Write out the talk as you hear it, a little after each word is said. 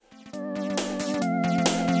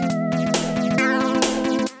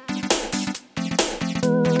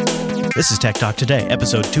This is Tech Talk Today,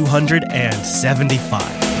 episode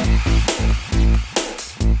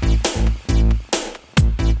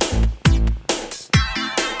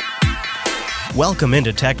 275. Welcome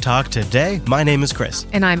into Tech Talk Today. My name is Chris.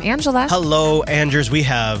 And I'm Angela. Hello, Andrews. We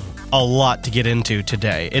have a lot to get into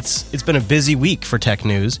today. It's been a busy week for tech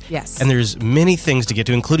news. Yes. And there's many things to get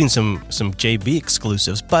to, including some JB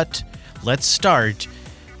exclusives. But let's start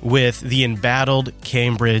with the embattled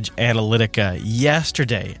Cambridge Analytica.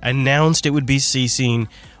 Yesterday announced it would be ceasing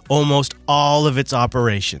almost all of its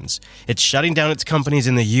operations. It's shutting down its companies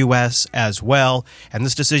in the U.S. as well, and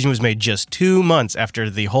this decision was made just 2 months after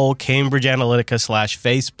the whole Cambridge Analytica /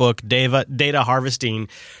 Facebook data harvesting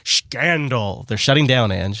scandal. They're shutting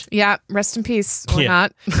down, Ange. Yeah, rest in peace, or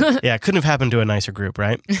not. Yeah, it couldn't have happened to a nicer group,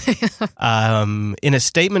 right? In a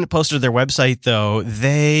statement posted to their website, though,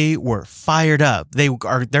 they were fired up.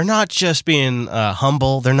 They're not just being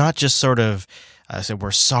humble. They're not just sort of said,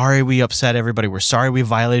 we're sorry we upset everybody. We're sorry we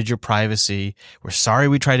violated your privacy. We're sorry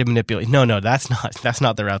we tried to manipulate. No, that's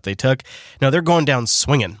not the route they took. No, they're going down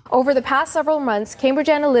swinging. Over the past several months, Cambridge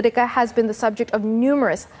Analytica has been the subject of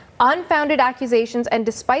numerous unfounded accusations, and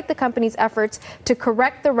despite the company's efforts to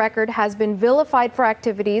correct the record, has been vilified for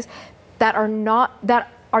activities that are not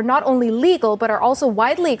only legal but are also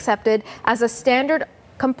widely accepted as a standard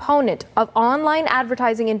component of online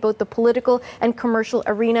advertising in both the political and commercial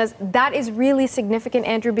arenas. That is really significant,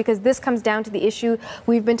 Andrew, because this comes down to the issue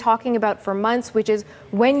we've been talking about for months, which is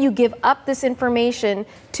when you give up this information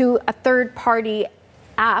to a third-party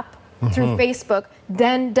app through Facebook,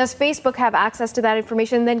 then does Facebook have access to that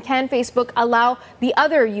information? Then can Facebook allow the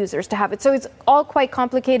other users to have it? So it's all quite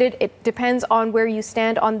complicated. It depends on where you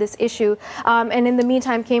stand on this issue. And in the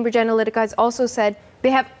meantime, Cambridge Analytica has also said they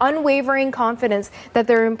have unwavering confidence that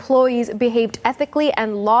their employees behaved ethically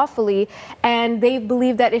and lawfully, and they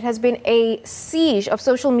believe that it has been a siege of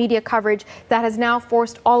social media coverage that has now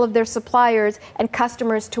forced all of their suppliers and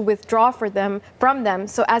customers to withdraw from them.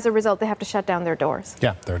 So as a result, they have to shut down their doors.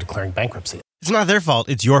 Yeah, they're declaring bankruptcy. It's not their fault.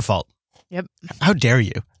 It's your fault. Yep. How dare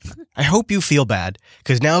you? I hope you feel bad,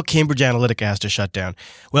 because now Cambridge Analytica has to shut down.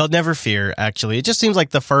 Well, never fear, actually. It just seems like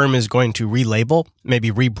the firm is going to relabel, maybe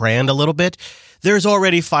rebrand a little bit. There's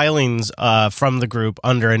already filings from the group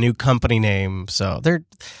under a new company name, so they're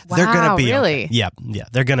going to be really? Okay. Yeah,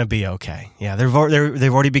 they're going to be okay. Yeah, they've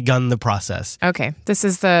already begun the process. Okay, this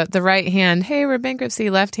is the right hand. Hey, we're bankruptcy.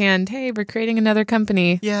 Left hand. Hey, we're creating another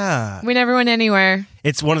company. Yeah. We never went anywhere.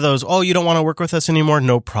 It's one of those, oh, you don't want to work with us anymore?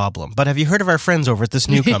 No problem. But have you heard of our friends over at this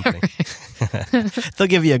new company? They'll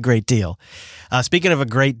give you a great deal. Speaking of a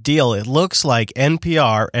great deal, it looks like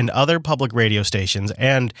NPR and other public radio stations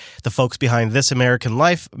and the folks behind This American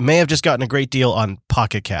Life may have just gotten a great deal on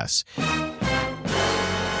Pocket Casts.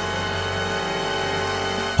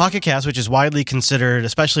 Pocket Cast, which is widely considered,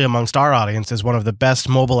 especially amongst our audience, as one of the best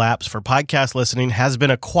mobile apps for podcast listening, has been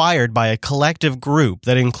acquired by a collective group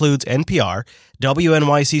that includes NPR,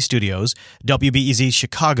 WNYC Studios, WBEZ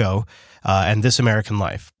Chicago, and This American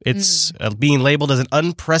Life. It's being labeled as an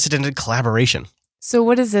unprecedented collaboration. So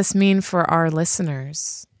what does this mean for our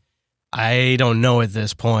listeners? I don't know at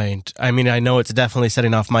this point. I mean, I know it's definitely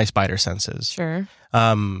setting off my spider senses. Sure.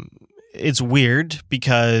 It's weird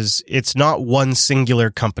because it's not one singular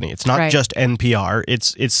company. It's not just NPR.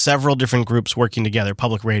 It's several different groups working together,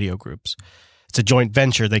 public radio groups. It's a joint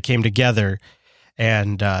venture. They came together,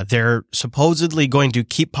 and they're supposedly going to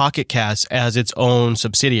keep Pocket Casts as its own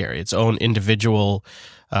subsidiary, its own individual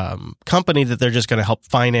company that they're just going to help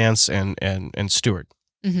finance and steward.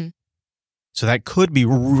 Mm-hmm. So that could be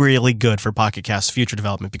really good for Pocket Cast's future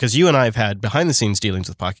development, because you and I have had behind-the-scenes dealings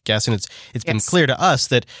with Pocket Cast, and it's been clear to us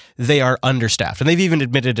that they are understaffed, and they've even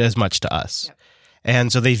admitted as much to us. Yep.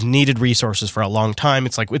 And so they've needed resources for a long time.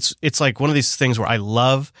 It's like one of these things where I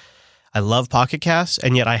love Pocket Cast,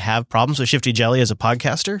 and yet I have problems with Shifty Jelly as a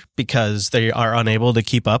podcaster because they are unable to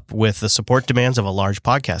keep up with the support demands of a large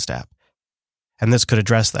podcast app. And this could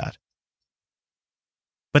address that.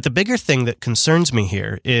 But the bigger thing that concerns me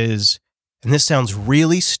here is, and this sounds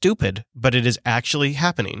really stupid, but it is actually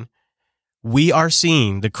happening, we are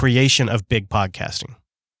seeing the creation of big podcasting.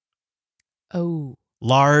 Oh.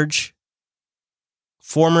 Large,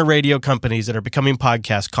 former radio companies that are becoming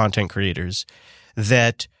podcast content creators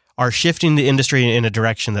that are shifting the industry in a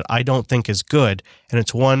direction that I don't think is good, and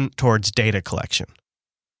it's one towards data collection.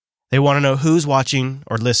 They want to know who's watching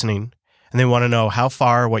or listening, and they want to know how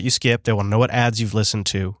far, what you skip. They want to know what ads you've listened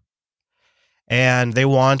to. And they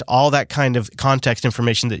want all that kind of context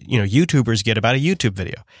information that, YouTubers get about a YouTube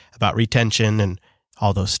video, about retention and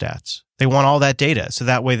all those stats. They want all that data, so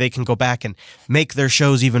that way they can go back and make their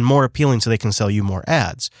shows even more appealing so they can sell you more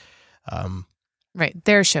ads. Right.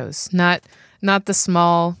 Their shows, not the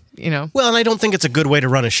small, Well, and I don't think it's a good way to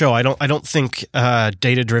run a show. I don't think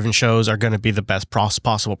data-driven shows are going to be the best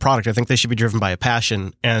possible product. I think they should be driven by a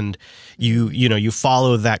passion, and you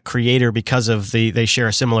follow that creator because of they share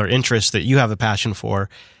a similar interest that you have a passion for.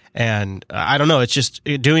 And I don't know, it's just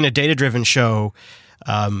doing a data-driven show.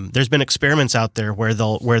 There's been experiments out there where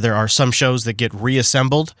there are some shows that get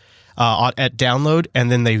reassembled at download,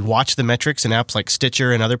 and then they watch the metrics in apps like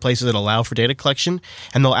Stitcher and other places that allow for data collection,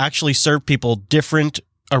 and they'll actually serve people different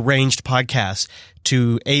arranged podcasts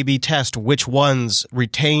to A/B test which ones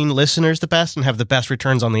retain listeners the best and have the best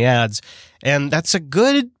returns on the ads. And that's a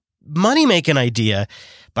good money-making idea,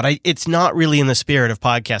 but it's not really in the spirit of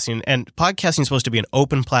podcasting. And podcasting is supposed to be an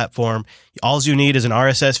open platform. All you need is an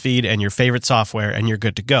RSS feed and your favorite software, and you're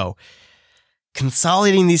good to go.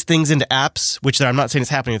 Consolidating these things into apps, which I'm not saying is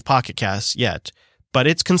happening with Pocket Casts yet, but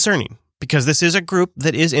it's concerning because this is a group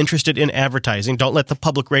that is interested in advertising. Don't let the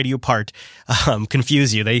public radio part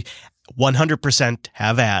confuse you. They 100%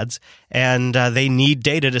 have ads, and they need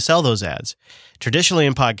data to sell those ads. Traditionally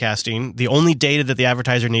in podcasting, the only data that the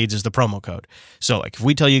advertiser needs is the promo code. So like if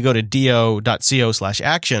we tell you go to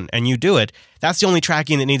do.co/action and you do it, that's the only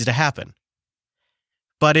tracking that needs to happen.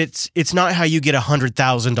 But it's not how you get a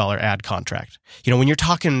 $100,000 ad contract. When you're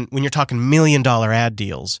talking $1 million ad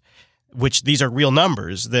deals, which these are real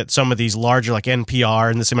numbers that some of these larger like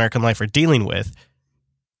NPR and This American Life are dealing with,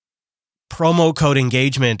 promo code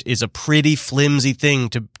engagement is a pretty flimsy thing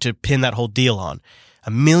to pin that whole deal on.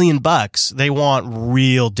 $1 million, they want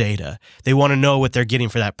real data. They want to know what they're getting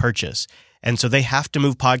for that purchase. And so they have to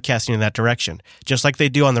move podcasting in that direction, just like they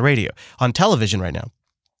do on the radio, on television right now.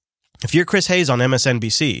 If you're Chris Hayes on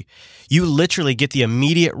MSNBC, you literally get the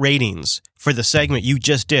immediate ratings for the segment you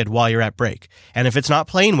just did while you're at break. And if it's not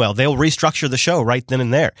playing well, they'll restructure the show right then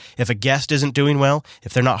and there. If a guest isn't doing well,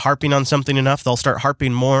 if they're not harping on something enough, they'll start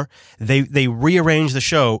harping more. They rearrange the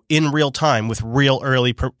show in real time with real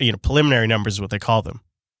early preliminary numbers is what they call them.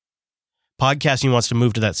 Podcasting wants to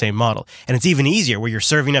move to that same model. And it's even easier where you're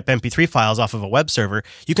serving up MP3 files off of a web server.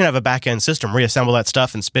 You can have a back-end system, reassemble that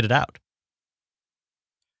stuff, and spit it out.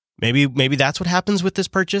 Maybe that's what happens with this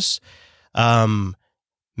purchase.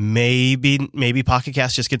 Maybe Pocket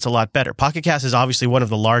Cast just gets a lot better. Pocket Cast is obviously one of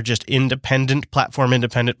the largest independent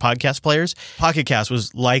podcast players. Pocket Cast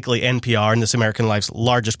was likely NPR and This American Life's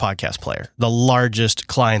largest podcast player, the largest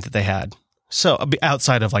client that they had. So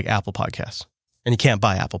outside of like Apple Podcasts, and you can't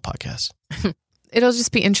buy Apple Podcasts. It'll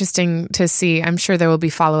just be interesting to see. I'm sure there will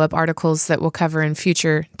be follow-up articles that we'll cover in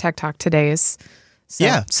future Tech Talk Todays.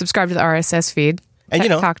 So subscribe to the RSS feed. And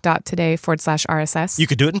techtalk.today/RSS. You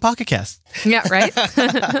could do it in Pocket Cast. Yeah, right?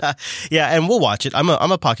 Yeah, and we'll watch it. I'm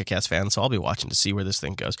a Pocket Cast fan, so I'll be watching to see where this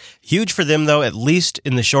thing goes. Huge for them, though. At least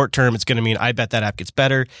in the short term, it's going to mean I bet that app gets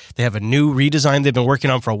better. They have a new redesign they've been working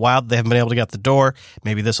on for a while. They haven't been able to get out the door.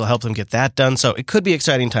 Maybe this will help them get that done. So it could be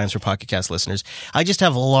exciting times for Pocket Cast listeners. I just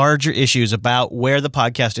have larger issues about where the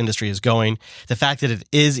podcast industry is going, the fact that it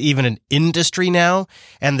is even an industry now,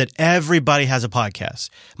 and that everybody has a podcast.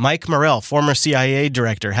 Mike Morell, former CIA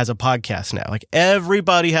director, has a podcast now. Like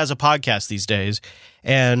everybody has a podcast these days,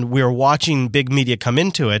 and we're watching big media come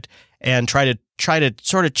into it and try to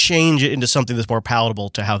sort of change it into something that's more palatable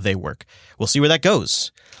to how they work. We'll see where that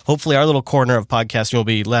goes. Hopefully our little corner of podcasting will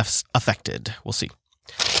be less affected. We'll see.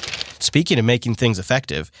 Speaking of making things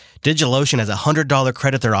effective, DigitalOcean has a $100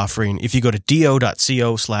 credit they're offering if you go to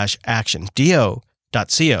do.co/action.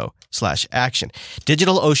 do.co/action.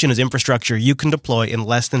 DigitalOcean is infrastructure you can deploy in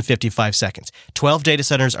less than 55 seconds. 12 data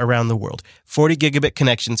centers around the world. 40 gigabit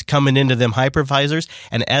connections coming into them hypervisors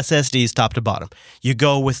and SSDs top to bottom. You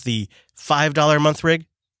go with the $5 a month rig,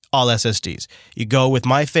 all SSDs. You go with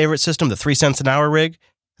my favorite system, the 3 cents an hour rig.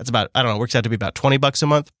 That's about, works out to be about $20 a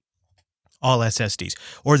month. All SSDs.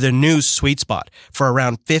 Or the new sweet spot. For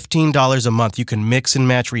around $15 a month, you can mix and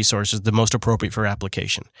match resources the most appropriate for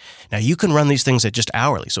application. Now, you can run these things at just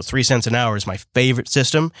hourly. So 3 cents an hour is my favorite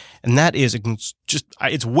system. And that is just,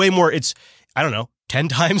 it's way more, 10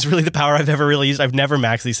 times really the power I've ever really used. I've never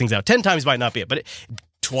maxed these things out. 10 times might not be it, but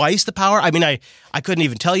twice the power. I mean, I couldn't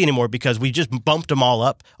even tell you anymore because we just bumped them all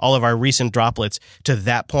up, all of our recent droplets to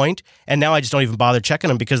that point. And now I just don't even bother checking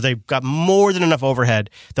them because they've got more than enough overhead.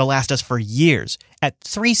 They'll last us for years at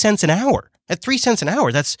 3 cents an hour. At 3 cents an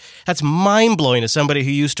hour, that's mind-blowing as somebody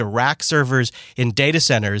who used to rack servers in data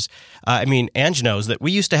centers. Ange knows that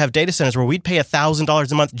we used to have data centers where we'd pay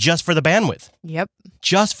 $1,000 a month just for the bandwidth. Yep.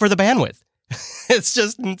 Just for the bandwidth. It's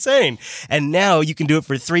just insane. And now you can do it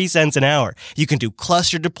for 3 cents an hour. You can do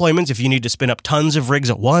cluster deployments if you need to spin up tons of rigs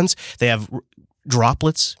at once. They have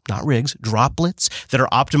droplets, not rigs, droplets that are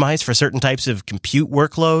optimized for certain types of compute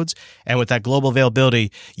workloads. And with that global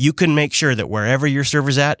availability, you can make sure that wherever your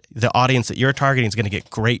server's at, the audience that you're targeting is going to get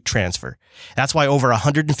great transfer. That's why over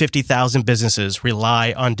 150,000 businesses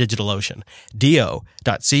rely on DigitalOcean.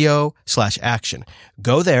 do.co/action.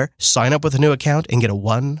 Go there, sign up with a new account, and get a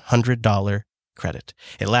 $100 credit.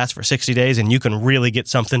 It lasts for 60 days, and you can really get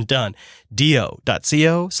something done.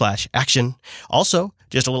 do.co/action. Also,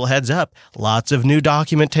 just a little heads up, lots of new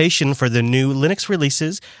documentation for the new Linux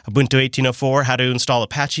releases, Ubuntu 18.04, how to install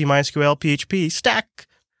Apache, MySQL, PHP, Stack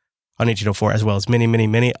on 18.04, as well as many, many,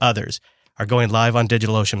 many others are going live on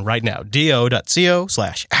DigitalOcean right now.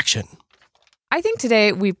 do.co/action. I think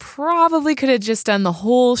today we probably could have just done the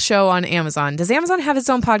whole show on Amazon. Does Amazon have its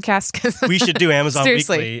own podcast? We should do Amazon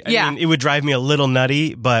Seriously, Weekly. I mean, it would drive me a little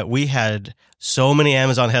nutty, but we had so many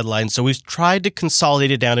Amazon headlines, so we've tried to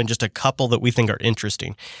consolidate it down in just a couple that we think are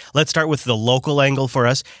interesting. Let's start with the local angle for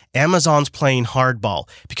us. Amazon's playing hardball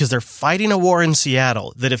because they're fighting a war in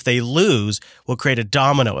Seattle that if they lose will create a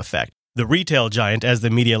domino effect. The retail giant, as the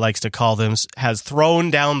media likes to call them, has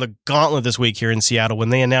thrown down the gauntlet this week here in Seattle when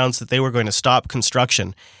they announced that they were going to stop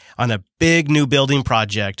construction on a big new building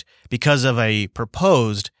project because of a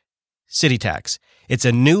proposed city tax. It's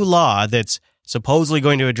a new law that's supposedly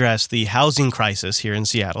going to address the housing crisis here in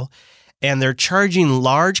Seattle, and they're charging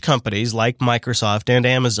large companies like Microsoft and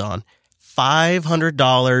Amazon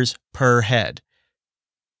 $500 per head.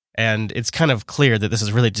 And it's kind of clear that this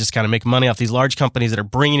is really just kind of make money off these large companies that are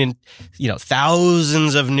bringing in,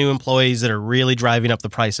 thousands of new employees that are really driving up the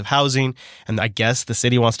price of housing. And I guess the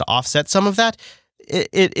city wants to offset some of that.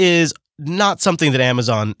 It is not something that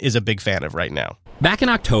Amazon is a big fan of right now. Back in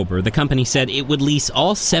October, the company said it would lease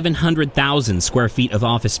all 700,000 square feet of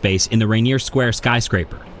office space in the Rainier Square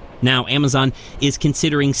skyscraper. Now, Amazon is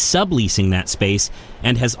considering subleasing that space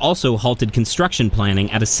and has also halted construction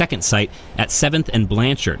planning at a second site at 7th and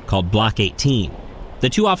Blanchard called Block 18. The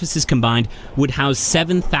two offices combined would house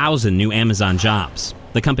 7,000 new Amazon jobs.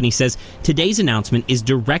 The company says today's announcement is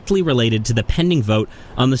directly related to the pending vote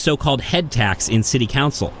on the so-called head tax in City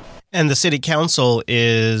Council. And the city council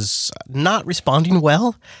is not responding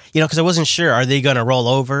well, because I wasn't sure. Are they going to roll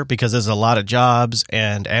over because there's a lot of jobs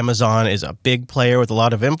and Amazon is a big player with a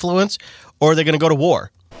lot of influence, or are they going to go to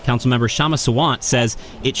war? Councilmember Shama Sawant says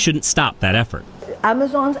it shouldn't stop that effort.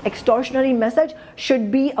 Amazon's extortionary message should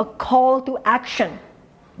be a call to action.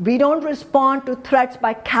 We don't respond to threats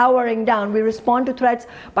by cowering down. We respond to threats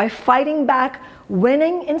by fighting back,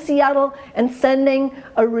 winning in Seattle, and sending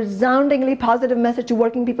a resoundingly positive message to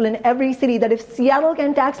working people in every city that if Seattle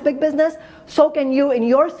can tax big business, so can you in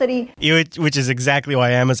your city. Which is exactly why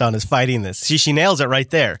Amazon is fighting this. She nails it right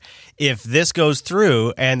there. If this goes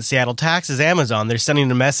through and Seattle taxes Amazon, they're sending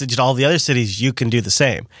a message to all the other cities, you can do the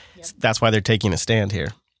same. Yep. That's why they're taking a stand here.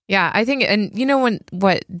 Yeah, I think, and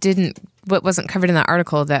what wasn't covered in that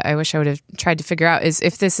article that I wish I would have tried to figure out is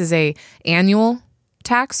if this is a annual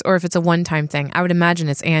tax or if it's a one-time thing. I would imagine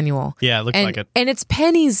it's annual. Yeah, it looks like it. And it's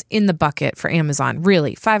pennies in the bucket for Amazon,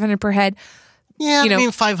 really. $500 per head. Yeah, I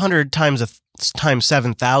mean 500 times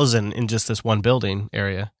 7,000 in just this one building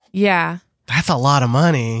area. Yeah. That's a lot of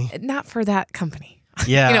money. Not for that company.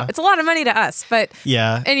 Yeah. It's a lot of money to us, but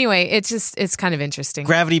yeah. Anyway, it's kind of interesting.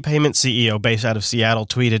 Gravity Payment CEO based out of Seattle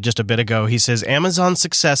tweeted just a bit ago. He says, Amazon's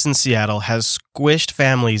success in Seattle has squished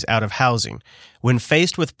families out of housing. When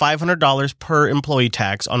faced with $500 per employee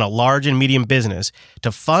tax on a large and medium business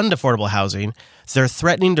to fund affordable housing, they're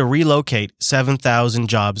threatening to relocate 7,000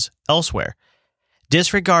 jobs elsewhere.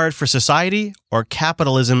 Disregard for society or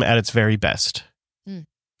capitalism at its very best.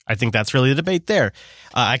 I think that's really the debate there.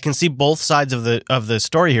 I can see both sides of the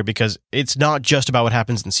story here because it's not just about what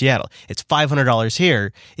happens in Seattle. It's $500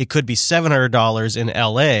 here. It could be $700 in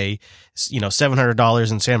LA,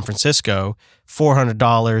 $700 in San Francisco,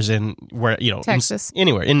 $400 in where Texas,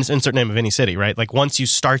 anywhere, insert name of any city, right? Like once you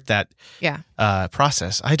start that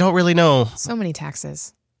process, I don't really know. So many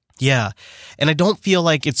taxes. Yeah. And I don't feel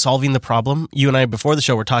like it's solving the problem. You and I, before the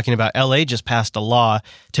show, were talking about LA just passed a law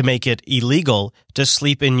to make it illegal to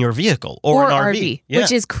sleep in your vehicle or an RV.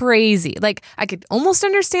 Which is crazy. Like, I could almost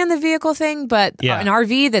understand the vehicle thing, but an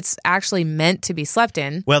RV that's actually meant to be slept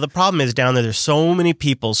in. Well, the problem is down there's so many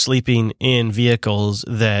people sleeping in vehicles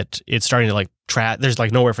that it's starting to there's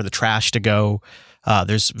nowhere for the trash to go.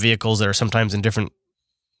 There's vehicles that are sometimes in different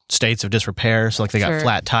states of disrepair. So they got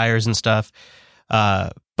flat tires and stuff.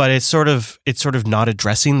 But it's sort of not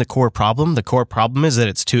addressing the core problem. The core problem is that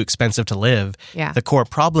it's too expensive to live. Yeah. The core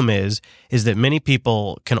problem is that many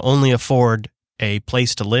people can only afford a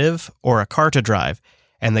place to live or a car to drive,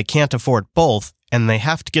 and they can't afford both, and they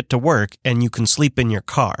have to get to work, and you can sleep in your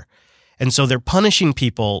car. And so they're punishing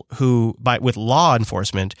people who, with law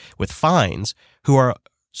enforcement, with fines, who are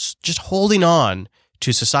just holding on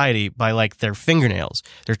to society by like their fingernails.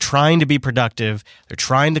 They're trying to be productive. They're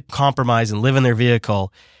trying to compromise and live in their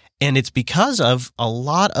vehicle. And it's because of a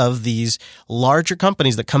lot of these larger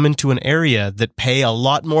companies that come into an area that pay a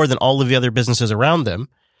lot more than all of the other businesses around them,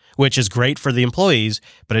 which is great for the employees,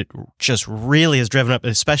 but it just really has driven up,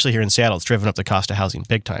 especially here in Seattle, it's driven up the cost of housing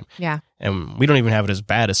big time. Yeah. And we don't even have it as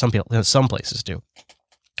bad as some places do.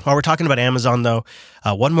 While we're talking about Amazon, though,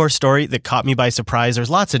 one more story that caught me by surprise. There's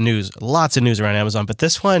lots of news around Amazon, but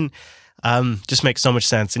this one just makes so much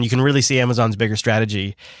sense, and you can really see Amazon's bigger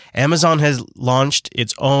strategy. Amazon has launched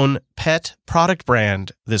its own pet product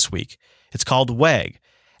brand this week. It's called Wag,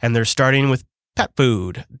 and they're starting with pet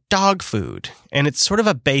food, dog food, and it's sort of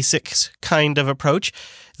a basics kind of approach.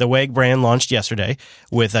 The Wag brand launched yesterday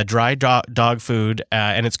with a dry dog food,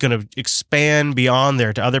 and it's going to expand beyond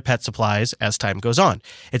there to other pet supplies as time goes on.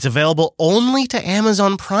 It's available only to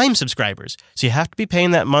Amazon Prime subscribers, so you have to be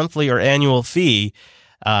paying that monthly or annual fee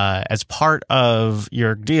as part of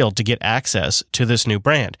your deal to get access to this new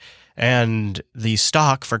brand. And the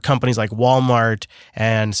stock for companies like Walmart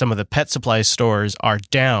and some of the pet supply stores are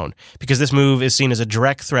down because this move is seen as a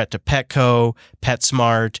direct threat to Petco,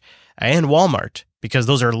 PetSmart, and Walmart, because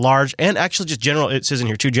those are large and actually just general. It says in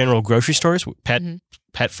here 2 general grocery stores.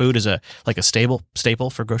 Pet food is a staple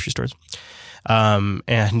for grocery stores,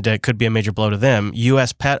 and it could be a major blow to them.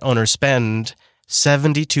 U.S. pet owners spend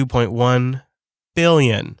 $72.1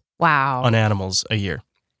 billion on animals a year.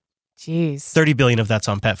 Jeez. $30 billion of that's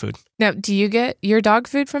on pet food. Now, do you get your dog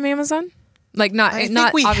food from Amazon? Like not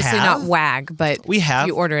obviously not Wag, but we have.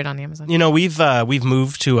 You order it on Amazon. You know, we've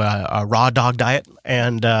moved to a raw dog diet,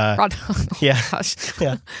 and raw dog. Yeah,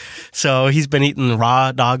 yeah. So he's been eating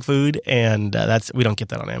raw dog food, and we don't get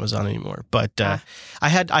that on Amazon anymore. But I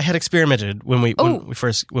had experimented when we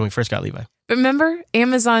first got Levi. Remember,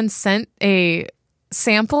 Amazon sent a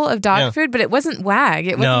sample of dog food, but it wasn't Wag.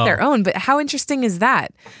 It wasn't their own. But how interesting is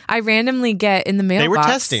that? I randomly get in the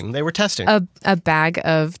mailbox. They were testing a bag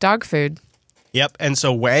of dog food. Yep. And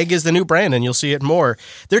so Wag is the new brand, and you'll see it more.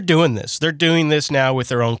 They're doing this. They're doing this now with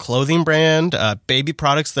their own clothing brand, baby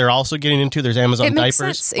products. They're also getting into. There's Amazon it makes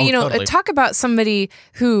diapers. Sense. Totally. Talk about somebody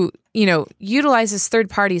who utilizes third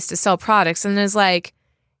parties to sell products and is like,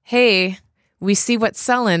 "Hey, we see what's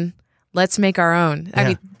selling. Let's make our own." Yeah. I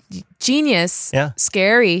mean, genius. Yeah.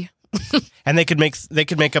 Scary. And they could make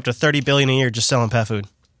up to $30 billion a year just selling pet food.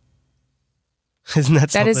 Isn't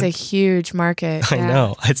that something? That is a huge market. I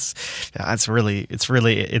know. It's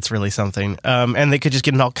really something. And they could just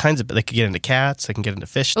get into all kinds of. They could get into cats. They can get into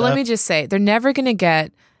fish stuff. Let me just say, they're never going to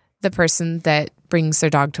get the person that brings their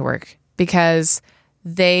dog to work because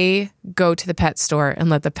they go to the pet store and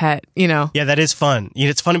let the pet, Yeah, that is fun.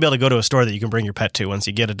 It's fun to be able to go to a store that you can bring your pet to once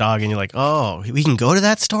you get a dog and you're like, oh, we can go to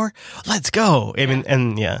that store? Let's go. I mean,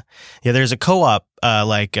 and there's a co-op,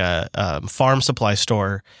 farm supply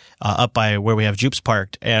store up by where we have Jupes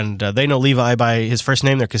parked, and they know Levi by his first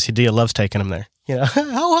name there because Hidea loves taking him there. Oh,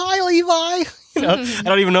 hi, Levi. I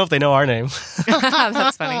don't even know if they know our name.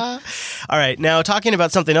 That's funny. All right, now talking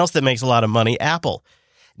about something else that makes a lot of money, Apple.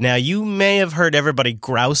 Now, you may have heard everybody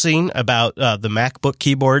grousing about the MacBook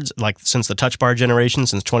keyboards, like since the Touch Bar generation,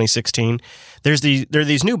 since 2016. There are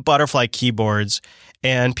these new butterfly keyboards,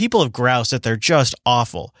 and people have groused that they're just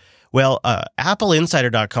awful. Well,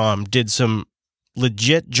 AppleInsider.com did some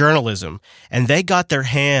legit journalism, and they got their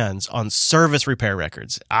hands on service repair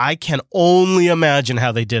records. I can only imagine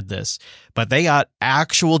how they did this, but they got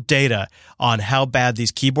actual data on how bad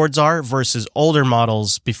these keyboards are versus older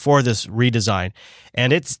models before this redesign,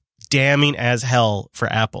 and it's damning as hell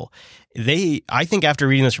for Apple. I think after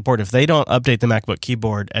reading this report, if they don't update the MacBook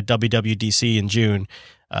keyboard at WWDC in June,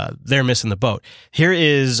 they're missing the boat. Here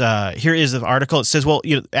is the article. It says,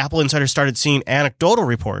 Apple Insider started seeing anecdotal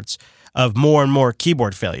reports of more and more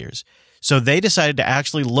keyboard failures. So they decided to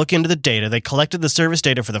actually look into the data. They collected the service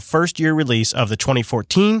data for the first year release of the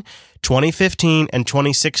 2014, 2015, and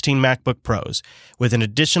 2016 MacBook Pros, with an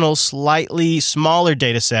additional slightly smaller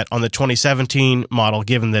data set on the 2017 model,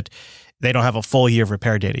 given that they don't have a full year of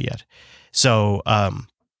repair data yet. So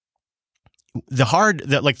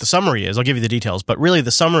the summary is, I'll give you the details, but really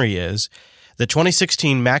the summary is, the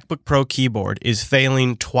 2016 MacBook Pro keyboard is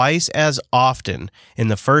failing twice as often in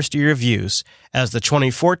the first year of use as the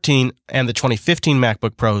 2014 and the 2015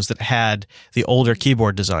 MacBook Pros that had the older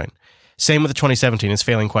keyboard design. Same with the 2017, it's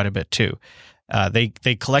failing quite a bit too.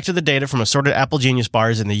 They collected the data from assorted Apple Genius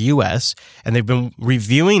bars in the U.S., and they've been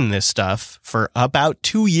reviewing this stuff for about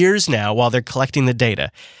 2 years now while they're collecting the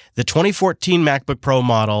data. The 2014 MacBook Pro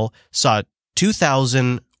model saw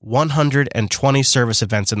 2,000 120 service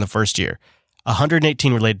events in the first year,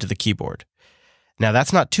 118 related to the keyboard. Now,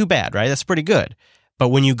 that's not too bad, right? That's pretty good. But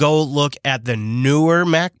when you go look at the newer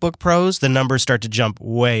MacBook Pros, the numbers start to jump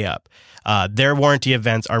way up. Their warranty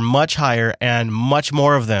events are much higher, and much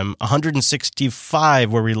more of them,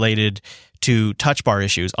 165 were related to touch bar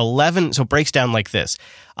issues. So it breaks down like this.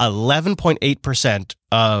 11.8%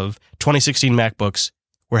 of 2016 MacBooks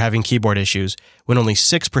were having keyboard issues when only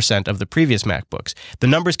 6% of the previous MacBooks. The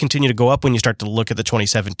numbers continue to go up when you start to look at the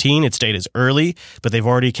 2017. Its data is early, but they've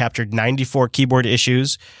already captured 94 keyboard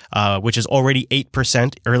issues, which is already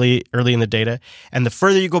 8% early in the data. And the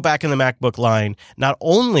further you go back in the MacBook line, not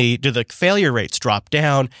only do the failure rates drop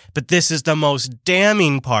down, but this is the most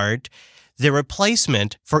damning part, the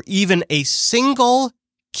replacement for even a single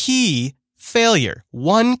key failure,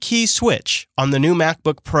 one key switch on the new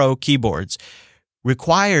MacBook Pro keyboards,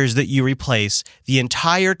 requires that you replace the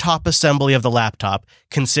entire top assembly of the laptop,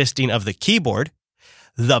 consisting of the keyboard,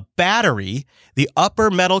 the battery, the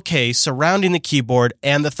upper metal case surrounding the keyboard,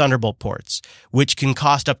 and the Thunderbolt ports, which can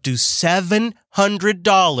cost up to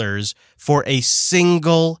 $700 for a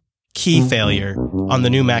single key failure on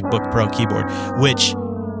the new MacBook Pro keyboard, which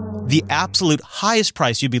the absolute highest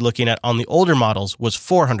price you'd be looking at on the older models was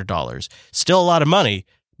 $400. Still a lot of money,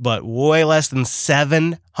 but way less than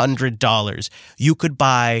 $700. You could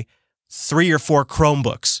buy 3 or 4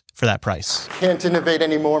 Chromebooks for that price. Can't innovate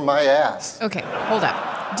anymore, my ass. Okay, hold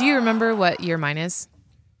up. Do you remember what year mine is?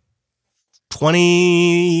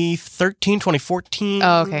 2013, 2014.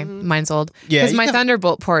 Oh, okay. Mine's old. Yeah. Because my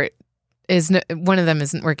Thunderbolt port one of them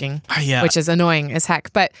isn't working, which is annoying as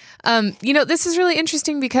heck. But, this is really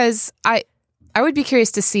interesting because I would be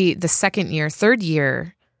curious to see the second year, third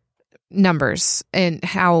year numbers and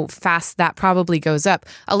how fast that probably goes up.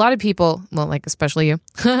 A lot of people, well, like especially you,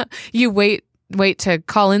 you wait to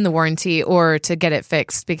call in the warranty or to get it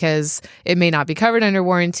fixed because it may not be covered under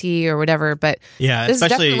warranty or whatever. But this is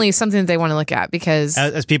definitely something that they want to look at because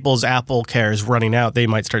as people's Apple Care is running out, they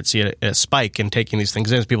might start to see a spike in taking these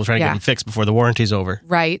things in as people trying to get them fixed before the warranty's over.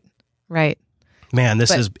 Right. Man,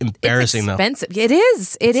 this is embarrassing, though. It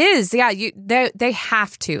is. Yeah, they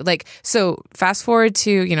have to. So fast forward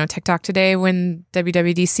to, Tech Talk today when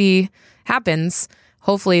WWDC happens.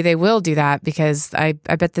 Hopefully they will do that because I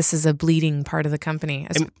bet this is a bleeding part of the company.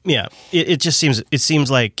 It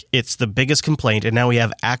seems like it's the biggest complaint, and now we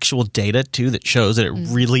have actual data, too, that shows that it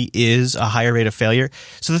really is a higher rate of failure.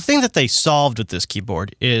 So the thing that they solved with this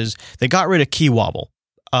keyboard is they got rid of key wobble.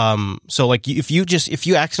 So if you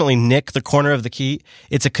accidentally nick the corner of the key,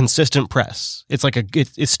 it's a consistent press.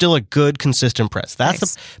 It's still a good consistent press.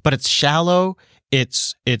 But it's shallow.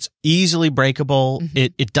 It's easily breakable.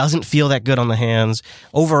 Mm-hmm. It doesn't feel that good on the hands.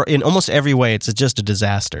 In almost every way, it's just a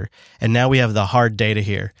disaster. And now we have the hard data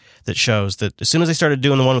here that shows that as soon as they started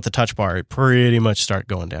doing the one with the touch bar, it pretty much started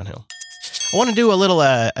going downhill. I want to do a little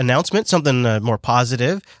announcement, something more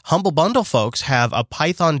positive. Humble Bundle folks have a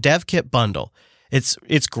Python Dev Kit bundle.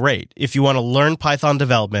 It's great. If you want to learn Python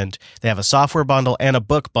development, they have a software bundle and a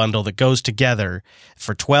book bundle that goes together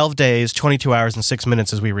for 12 days, 22 hours, and 6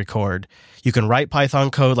 minutes as we record. You can write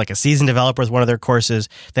Python code like a seasoned developer is one of their courses.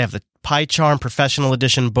 They have the PyCharm Professional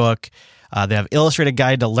Edition book. They have Illustrated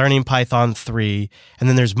Guide to Learning Python 3. And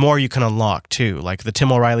then there's more you can unlock, too, like the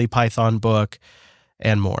Tim O'Reilly Python book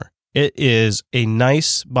and more. It is a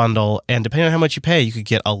nice bundle, and depending on how much you pay, you could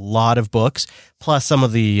get a lot of books, plus some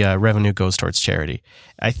of the revenue goes towards charity.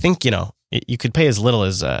 I think, you could pay as little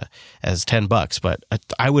as $10, but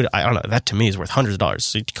I don't know, that to me is worth hundreds of dollars.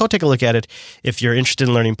 So go take a look at it. If you're interested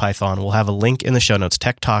in learning Python, we'll have a link in the show notes,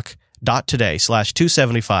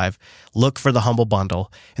 techtalk.today/275. Look for the Humble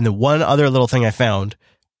Bundle. And the one other little thing I found,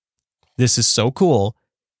 this is so cool.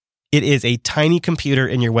 It is a tiny computer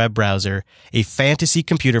in your web browser, a fantasy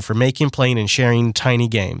computer for making, playing, and sharing tiny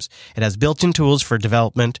games. It has built-in tools for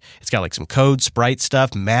development. It's got some code, sprite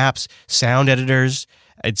stuff, maps, sound editors.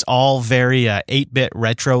 It's all very 8-bit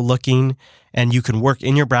retro looking, and you can work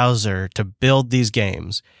in your browser to build these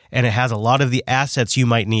games. And it has a lot of the assets you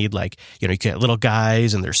might need, you get little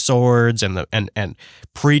guys and their swords and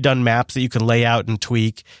pre-done maps that you can lay out and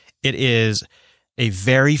tweak. It is a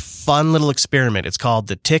very fun little experiment. It's called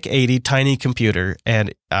the TIC-80 Tiny Computer,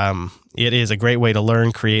 and it is a great way to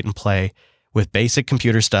learn, create, and play with basic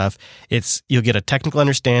computer stuff. You'll get a technical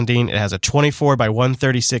understanding. It has a 24 by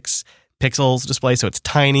 136 pixels display, so it's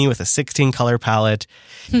tiny with a 16 color palette.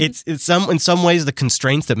 It's in some ways the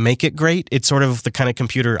constraints that make it great. It's sort of the kind of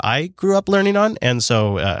computer I grew up learning on, and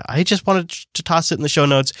so I just wanted to toss it in the show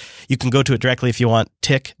notes. You can go to it directly if you want,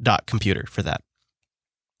 tic.computer for that.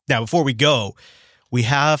 Now, before we go, We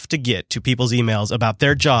have to get to people's emails about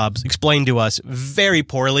their jobs explained to us very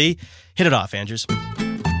poorly. Hit it off, Andrews.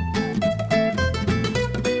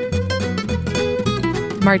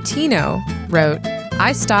 Martino wrote,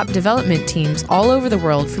 I stopped development teams all over the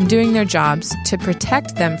world from doing their jobs to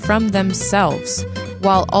protect them from themselves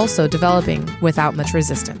while also developing without much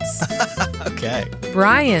resistance. Okay.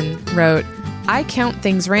 Brian wrote, I count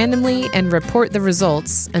things randomly and report the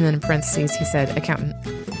results. And then in parentheses, he said, accountant.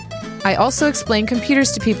 I also explain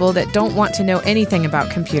computers to people that don't want to know anything about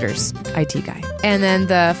computers. IT guy. And then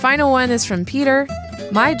the final one is from Peter.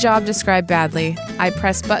 My job described badly. I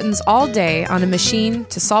press buttons all day on a machine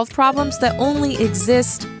to solve problems that only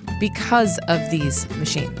exist because of these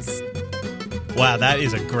machines. Wow, that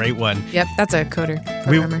is a great one. Yep, that's a coder.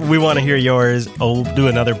 We want to hear yours. We'll do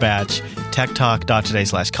another batch.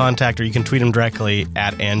 techtalk.today/contact, or you can tweet them directly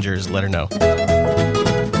at Andrews. Let her know.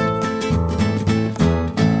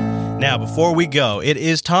 Now, before we go, it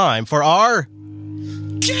is time for our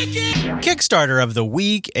Kickstarter of the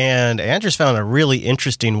week, and Andrews found a really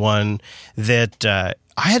interesting one that I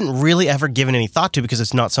hadn't really ever given any thought to because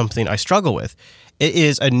it's not something I struggle with. It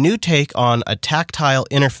is a new take on a tactile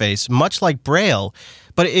interface, much like Braille,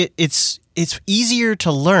 but it's easier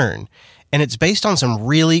to learn, and it's based on some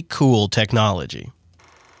really cool technology.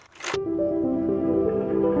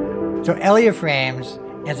 So Eliaframes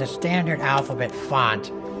is a standard alphabet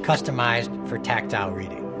font customized for tactile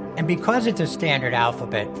reading. And because it's a standard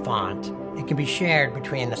alphabet font, it can be shared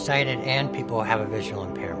between the sighted and people who have a visual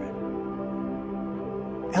impairment.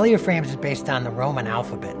 Eliaframes is based on the Roman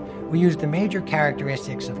alphabet. We use the major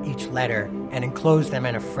characteristics of each letter and enclose them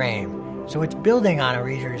in a frame, so it's building on a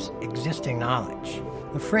reader's existing knowledge.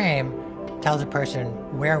 The frame tells a person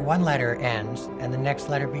where one letter ends and the next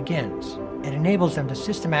letter begins. It enables them to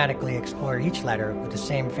systematically explore each letter with the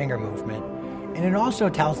same finger movement, and it also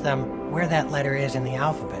tells them where that letter is in the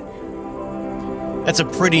alphabet. That's a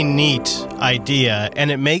pretty neat idea, and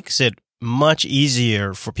it makes it much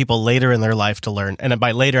easier for people later in their life to learn. And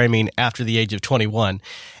by later, I mean after the age of 21.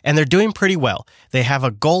 And they're doing pretty well. They have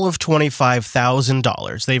a goal of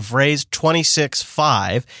 $25,000. They've raised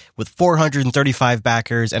 $26,500 with 435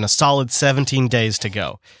 backers and a solid 17 days to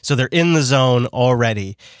go. So they're in the zone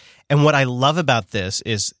already. And what I love about this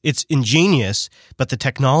is it's ingenious, but the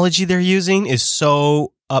technology they're using is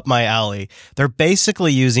so up my alley. They're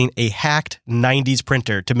basically using a hacked 90s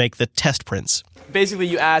printer to make the test prints. Basically,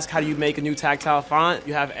 you ask, how do you make a new tactile font?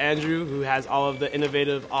 You have Andrew, who has all of the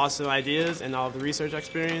innovative, awesome ideas and all of the research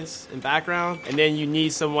experience and background. And then you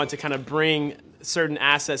need someone to kind of bring certain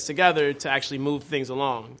assets together to actually move things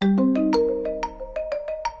along.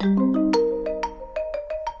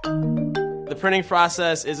 The printing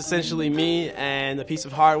process is essentially me and a piece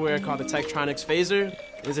of hardware called the Tektronix Phaser.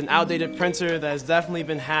 It's an outdated printer that has definitely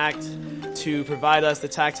been hacked to provide us the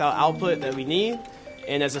tactile output that we need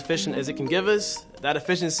and as efficient as it can give us. That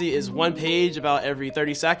efficiency is one page about every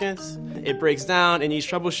 30 seconds. It breaks down, it needs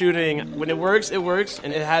troubleshooting. When it works,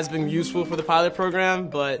 and it has been useful for the pilot program,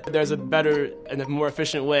 but there's a better and a more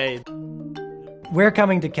efficient way. We're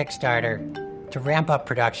coming to Kickstarter to ramp up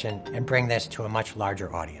production and bring this to a much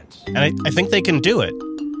larger audience. And I think they can do it.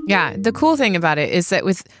 Yeah, the cool thing about it is that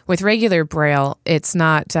with regular Braille, it's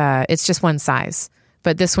not it's just one size,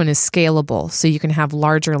 but this one is scalable, so you can have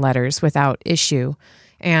larger letters without issue.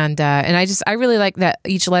 And I really like that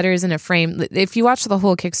each letter is in a frame. If you watch the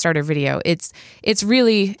whole Kickstarter video, it's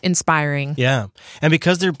really inspiring. Yeah, and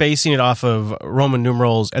because they're basing it off of Roman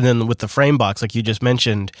numerals, and then with the frame box, like you just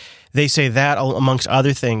mentioned, they say that amongst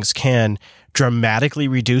other things can dramatically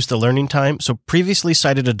reduce the learning time. So previously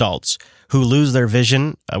sighted adults who lose their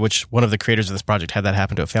vision, which one of the creators of this project had that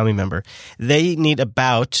happen to a family member, they need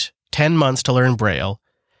about 10 months to learn Braille.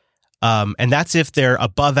 And that's if they're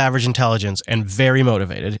above average intelligence and very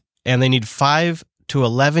motivated. And they need 5 to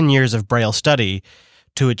 11 years of Braille study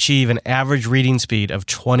to achieve an average reading speed of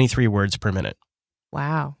 23 words per minute.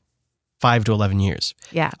 Wow. 5 to 11 years.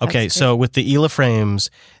 Yeah. Okay, so with the Eliaframes,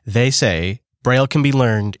 they say Braille can be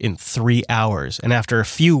learned in 3 hours. And after a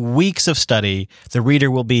few weeks of study, the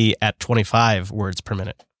reader will be at 25 words per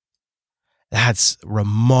minute. That's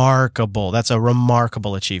remarkable. That's a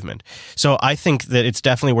remarkable achievement. So I think that it's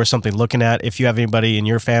definitely worth something looking at. If you have anybody in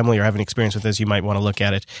your family or have an experience with this, you might want to look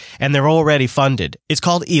at it. And they're already funded. It's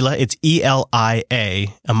called ELA. It's ELIA,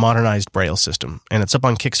 a modernized Braille system. And it's up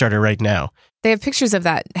on Kickstarter right now. They have pictures of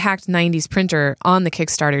that hacked 90s printer on the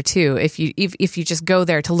Kickstarter too, if you just go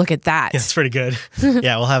there to look at that. Yeah, it's pretty good.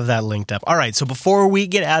 Yeah, we'll have that linked up. All right, so before we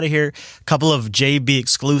get out of here, a couple of JB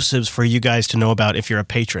exclusives for you guys to know about if you're a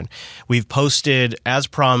patron. We've posted, as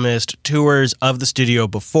promised, tours of the studio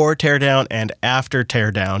before Teardown and after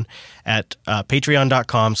Teardown at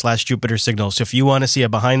patreon.com/Jupiter Signal. So if you want to see a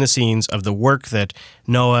behind the scenes of the work that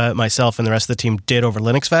Noah, myself, and the rest of the team did over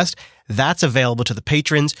Linux Fest, that's available to the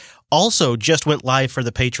patrons. Also, just went live for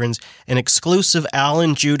the patrons, an exclusive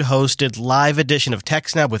Alan Jude hosted live edition of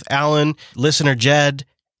TechSnap with Alan, listener Jed,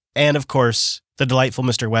 and of course, the delightful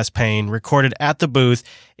Mr. Wes Payne, recorded at the booth.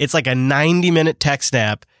 It's like a 90-minute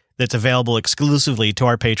TechSnap that's available exclusively to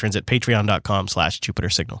our patrons at patreon.com/Jupiter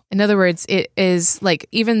Signal. In other words, it is like,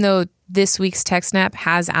 even though this week's TechSnap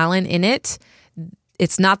has Alan in it,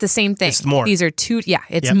 it's not the same thing. It's more. These are two. Yeah,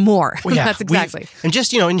 it's more. Well, yeah, that's exactly. And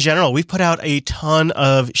just, in general, we've put out a ton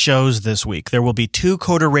of shows this week. There will be 2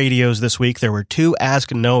 Coder Radios this week. There were 2 Ask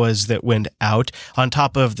Noahs that went out on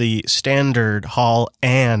top of the standard haul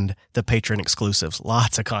and the patron exclusives.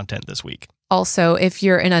 Lots of content this week. Also, if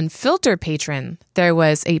you're an Unfiltered patron, there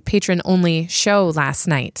was a patron-only show last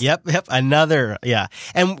night. Yep, another, yeah.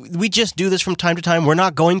 And we just do this from time to time. We're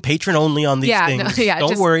not going patron-only on these things.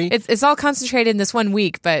 Don't worry. It's all concentrated in this one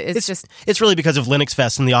week, but it's really because of Linux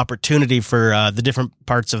Fest and the opportunity for the different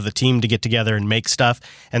parts of the team to get together and make stuff.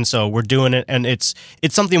 And so we're doing it, and it's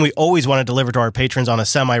something we always want to deliver to our patrons on a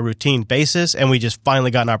semi-routine basis, and we just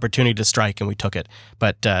finally got an opportunity to strike, and we took it.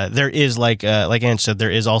 But there is, like Ange said,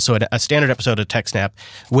 there is also a standard episode of TechSnap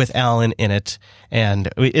with Alan in it, and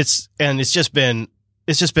it's just been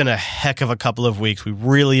a heck of a couple of weeks. We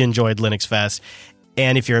really enjoyed Linux Fest.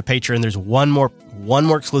 And if you're a patron, there's one more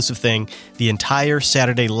exclusive thing. The entire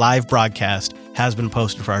Saturday live broadcast has been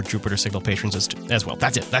posted for our Jupiter Signal patrons as well.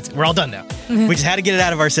 That's it. We're all done now. We just had to get it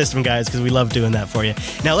out of our system, guys, because we love doing that for you.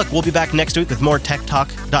 Now, look, we'll be back next week with more Tech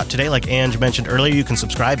Talk.today. Like Ange mentioned earlier, you can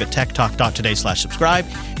subscribe at techtalk.today/subscribe,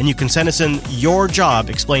 and you can send us in your job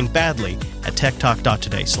explained badly at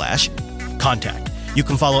techtalk.today/contact. You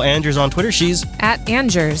can follow Angers on Twitter. She's at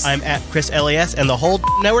Angers. I'm at Chris LAS, and the whole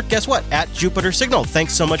network, guess what? At Jupiter Signal.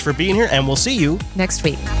 Thanks so much for being here, and we'll see you next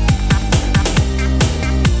week.